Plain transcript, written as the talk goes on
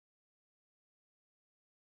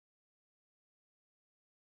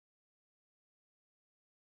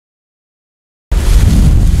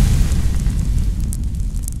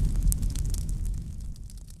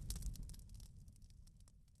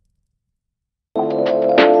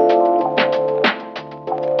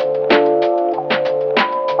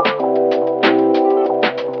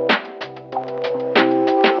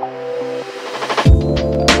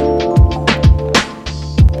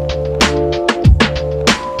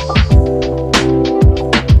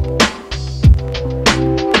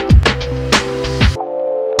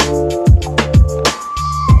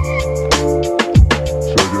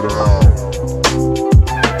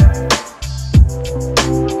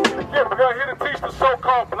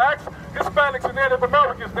so-called blacks, Hispanics, and Native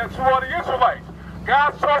Americans that you are the Israelites.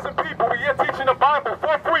 God's chosen people. We're here teaching the Bible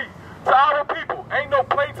for free to our people. Ain't no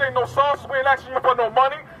plates, ain't no sauces. We ain't asking you for no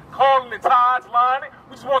money, calling the tithes, lying.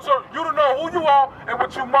 We just want you to know who you are and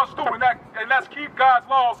what you must do, and that's keep God's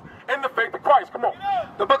laws in the faith of Christ. Come on.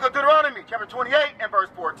 The book of Deuteronomy, chapter 28 and verse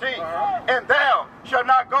 14. And thou shalt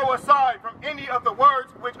not go aside from any of the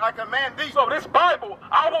words which I command thee. So this Bible,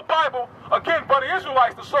 our Bible, again, for the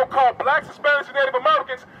Israelites, the so-called blacks, Hispanics, and Native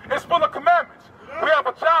Americans, is full of commandments. We have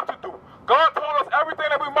a job to do. God told us everything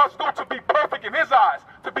that we must do to be perfect in his eyes,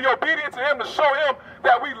 to be obedient to him, to show him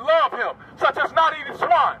that we love him, such as not eating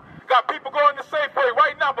swine. Got people going the same way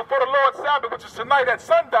right now before the Lord's Sabbath, which is tonight at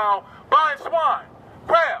sundown, buying swine,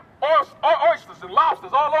 crab, oysters, and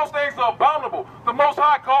lobsters. All those things are abominable. The Most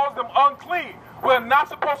High calls them unclean. We're not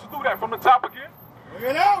supposed to do that. From the top again.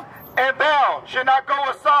 Bring it out. And thou shalt not go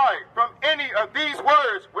aside from any of these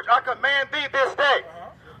words which I command thee this day,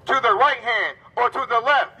 to the right hand or to the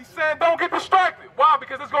left. He's saying don't get distracted. Why?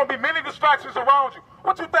 Because there's going to be many distractions around you.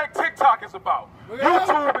 What you think TikTok is about?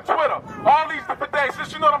 YouTube and Twitter. All these different things.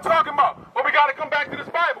 Just you know what I'm talking about. But we got to come back to this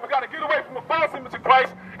Bible. We got to get away from the false image of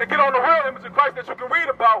Christ and get on the real image of Christ that you can read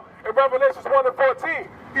about in Revelation 1 and 14.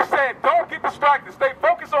 He's saying don't get distracted. Stay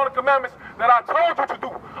focused on the commandments that I told you to do.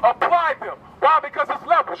 Apply them. Why? Because it's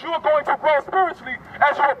levels. You are going to grow spiritually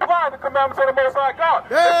as you apply the commandments of the Most High God.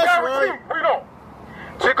 It's guaranteed. Read on.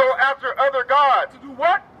 To go after other gods. To do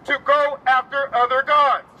what? To go after other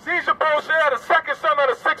gods. Caesar Borgia, the second son of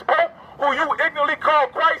the sixth pope, who you ignorantly call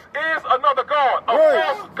Christ, is another god, a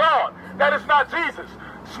false god. That is not Jesus.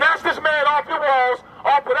 Snatch this man off your walls,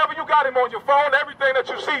 off whatever you got him on your phone, everything that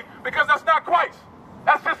you see, because that's not Christ.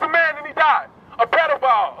 That's just a man and he died. A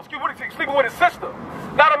pedophile, sleeping with his sister.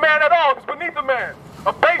 Not a man at all, he's beneath a man.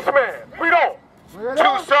 A base man. Read on.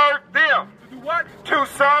 To serve them. What? To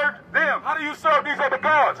serve them. How do you serve these other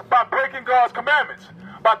gods? By breaking God's commandments.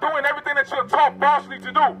 By doing everything that you're taught falsely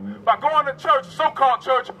to do. By going to church, so-called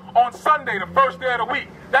church, on Sunday, the first day of the week.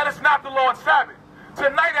 That is not the Lord's Sabbath.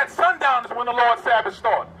 Tonight at sundown is when the Lord's Sabbath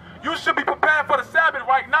starts. You should be preparing for the Sabbath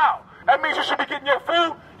right now. That means you should be getting your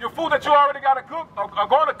food that you already got to cook, or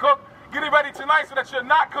going to cook, get it ready tonight so that you're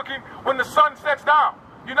not cooking when the sun sets down.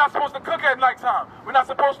 You're not supposed to cook at nighttime. We're not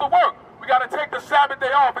supposed to work. We got to take the Sabbath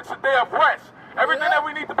day off. It's a day of rest. Everything that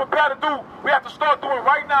we need to prepare to do, we have to start doing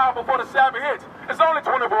right now before the Sabbath hits. It's only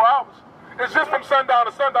 24 hours. It's just from sundown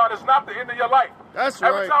to sundown. It's not the end of your life. That's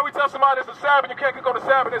right. Every time we tell somebody it's a Sabbath, you can't cook on the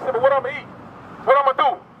Sabbath, they say, but what I'm going to eat? What I'm going to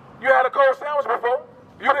do? You had a cold sandwich before.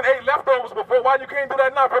 You didn't ate leftovers before. Why you can't do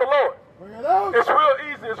that now for the Lord? Bring it out. It's real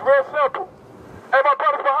easy. It's real simple. Hey, my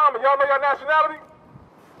brothers behind me, y'all know your nationality?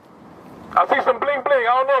 I see some bling bling.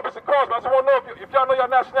 I don't know if it's a cross, but I just want to know if y'all know your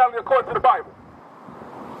nationality according to the Bible.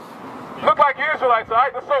 Look like you Israelites, all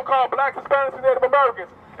right? The so-called blacks, Hispanics, and Native Americans.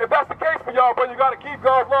 If that's the case for y'all, but you got to keep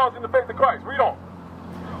God's laws in the faith of Christ. Read on.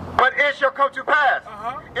 But it shall come to pass,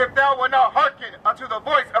 if thou wilt not hearken unto the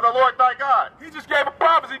voice of the Lord thy God. He just gave a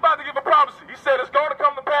prophecy. He's about to give a prophecy. He said it's going to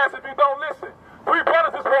come to pass if you don't listen. Three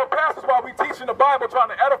brothers just walk past us while we teaching the Bible,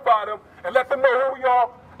 trying to edify them and let them know who we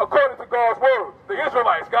are according to God's word. The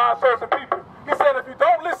Israelites, God's chosen people. He said if you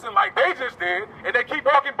don't listen like they just did, and they keep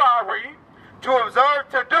walking by, read. To observe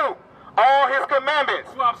to do all his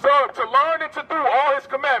commandments. To observe, to learn and to do all his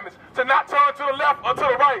commandments. To not turn to the left or to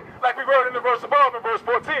the right, like we read in the verse above in verse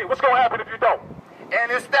 14. What's going to happen if you don't?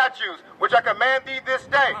 And his statutes, which I command thee this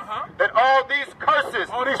day, that all these curses.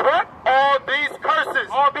 All these what? All these curses.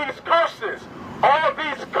 All these curses. All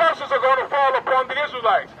these curses are going to fall upon the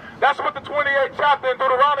Israelites. That's what the 28th chapter in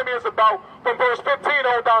Deuteronomy is about, from verse 15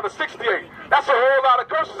 on down to 68. That's a whole lot of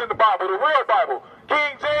curses in the Bible, the real Bible.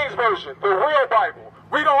 King James Version, the real Bible.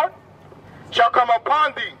 Read on. Shall come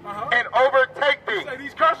upon thee and overtake thee. Say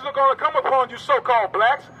these curses are going to come upon you so-called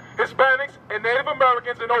blacks, Hispanics, and Native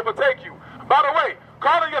Americans and overtake you. By the way,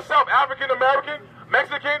 calling yourself African American,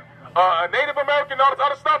 Mexican, Native American, all this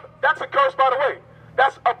other stuff, that's a curse, by the way.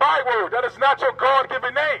 That's a byword. That is not your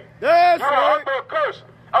God-given name. Yes, you are under a curse,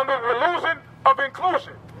 under the illusion of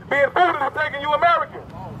inclusion. Being fooled into thinking you American.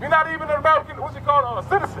 You're not even an American, what's it called, a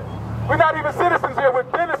citizen. We're not even citizens here, we're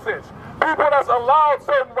denizens. People that's allowed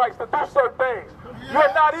certain rights to do certain things.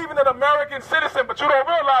 You're not even an American citizen, but you don't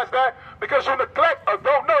realize that because you neglect or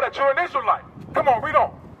don't know that you're an Israelite. Come on, read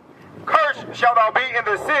on. Cursed shalt thou be in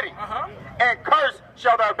the city, and cursed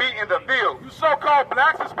shalt thou be in the field. You so-called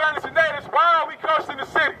blacks, Hispanics, and natives, why are we cursed in the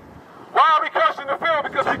city? Why are we cursed in the field?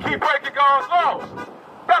 Because we keep breaking God's laws.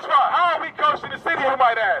 That's right. How are we cursed in the city, you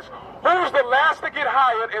might ask? Who's the last to get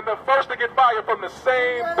hired and the first to get fired from the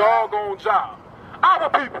same doggone job? Our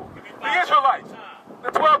people, the Israelites, the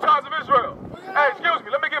 12 tribes of Israel. Hey, excuse me,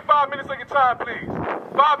 let me get 5 minutes of your time, please.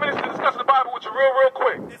 5 minutes to discuss the Bible with you real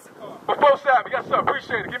quick. Before Sabbath. Yes, sir.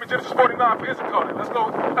 Appreciate it. Give me Genesis 49 for Issachar.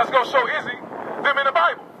 Let's go show Izzy them in the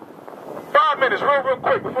Bible. 5 minutes, real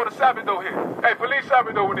quick, before the Sabbath though hit. Hey, Felice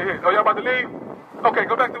Sabbath though when they hit. Oh, y'all about to leave? Okay,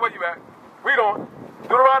 go back to where you at. Read on.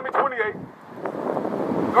 Deuteronomy 28.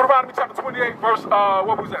 Deuteronomy chapter 28, verse,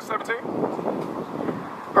 what was that, 17?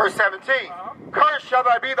 Verse 17. Cursed shall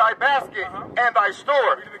be thy basket and thy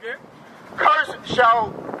store. Read it again. Cursed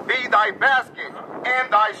shall be thy basket and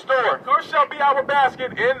thy store. Cursed shall be our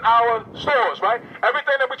basket in our stores, right?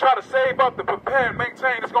 Everything that we try to save up, to prepare and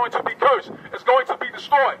maintain is going to be cursed. It's going to be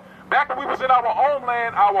destroyed. Back when we was in our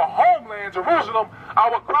homeland, Jerusalem,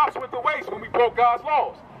 our crops went to waste when we broke God's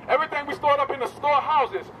laws. Everything we stored up in the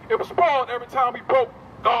storehouses, it was spoiled every time we broke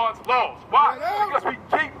God's laws. Why? Because we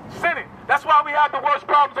keep sinning. That's why we have the worst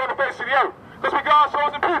problems on the face of the earth. Because we're God's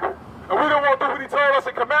chosen people. And we don't want to do what he told us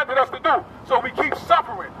and commanded us to do. So we keep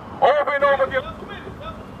suffering over and over again.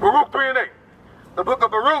 Baruch 3 and 8. The book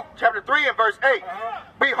of Baruch, chapter 3 and verse 8.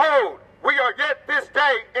 Behold, we are yet this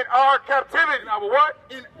day in our captivity. In our what?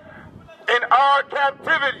 In our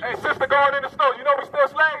captivity. Hey, sister going in the snow, you know we still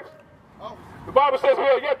slaves? Oh. The Bible says we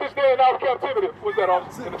are yet this day in our captivity. What's that,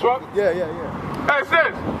 officer? In the truck? Yeah. Hey,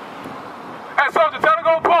 sis. Hey, soldier, tell her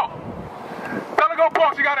go park. Tell her go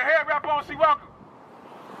park. She got a hair wrap on. She welcome.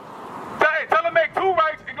 Tell her make 2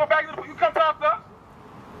 rights and go back to the... You come talk to us.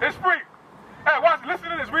 It's free. Hey, watch it. Listen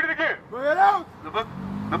to this. Read it again. Bring it out. The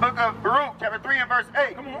book of Baruch, chapter 3 and verse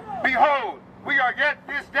 8. Come on. Behold, we are yet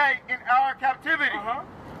this day in our captivity,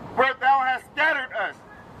 where thou hast scattered us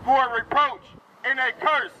for a reproach and a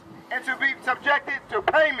curse, and to be subjected to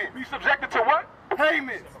payment. Be subjected to what?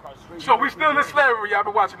 Payment. So we still in slavery. I've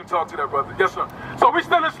been watching him talk to that brother. Yes, sir. So we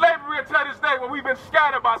still in slavery until this day when we've been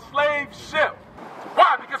scattered by slave ship.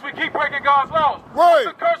 Why? Because we keep breaking God's laws. Right. What's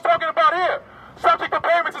the curse talking about here? Subject to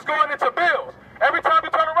payments is going into bills. Every time you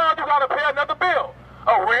turn around, you got to pay another bill.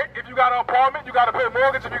 A rent, if you got an apartment, you got to pay a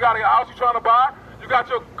mortgage. If you got a house you're trying to buy, you got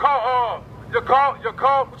your car,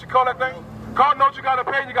 what you call that thing? Car note you got to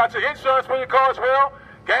pay. You got your insurance for your car as well.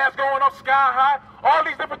 Gas going up sky high. All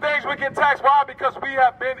these different things we get taxed. Why? Because we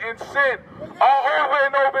have been in sin all over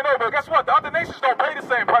and over and over. Guess what? The other nations don't pay the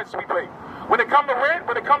same prices we pay. When it come to rent,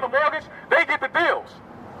 when it come to mortgage, they get the deals.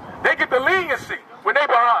 They get the leniency when they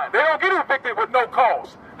behind. They don't get evicted with no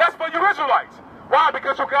cause. That's for you Israelites. Why?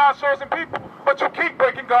 Because you're God's chosen people. But you keep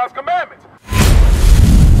breaking God's commandments.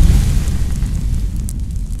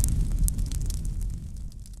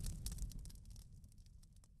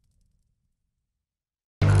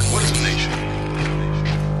 What is a nation?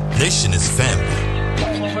 Nation is family.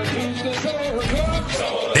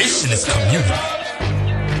 Nation is community.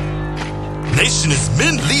 Nation is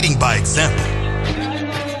men leading by example.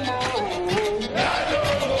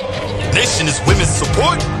 Nation is women's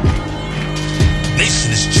support.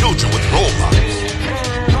 Nation is children with role models.